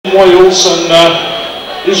Wales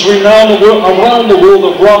and is renowned around the world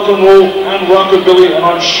of rock and roll and rockabilly, and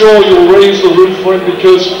I'm sure you'll raise the roof for him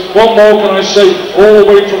because what more can I say? All the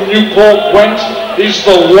way from Newport, Gwent, is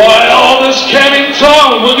the wildest Kevin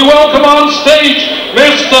Town. Will you welcome on stage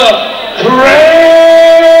Mr. Crazy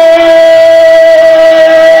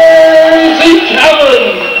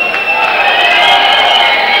Cavan?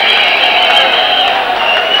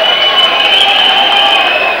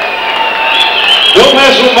 Don't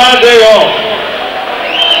mess with my day off.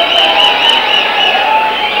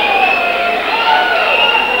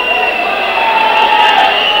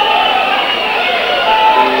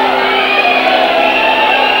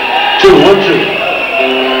 Two, one, two.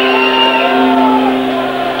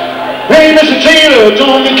 Hey, Mr. Taylor,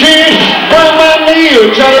 join the kid. Round my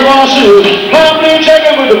knee, Charlie Marshall. My blue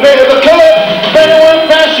jacket with a bit of a color. Better work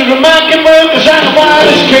faster than Mike and Burke, 'cause I'm the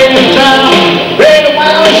wildest kid in town.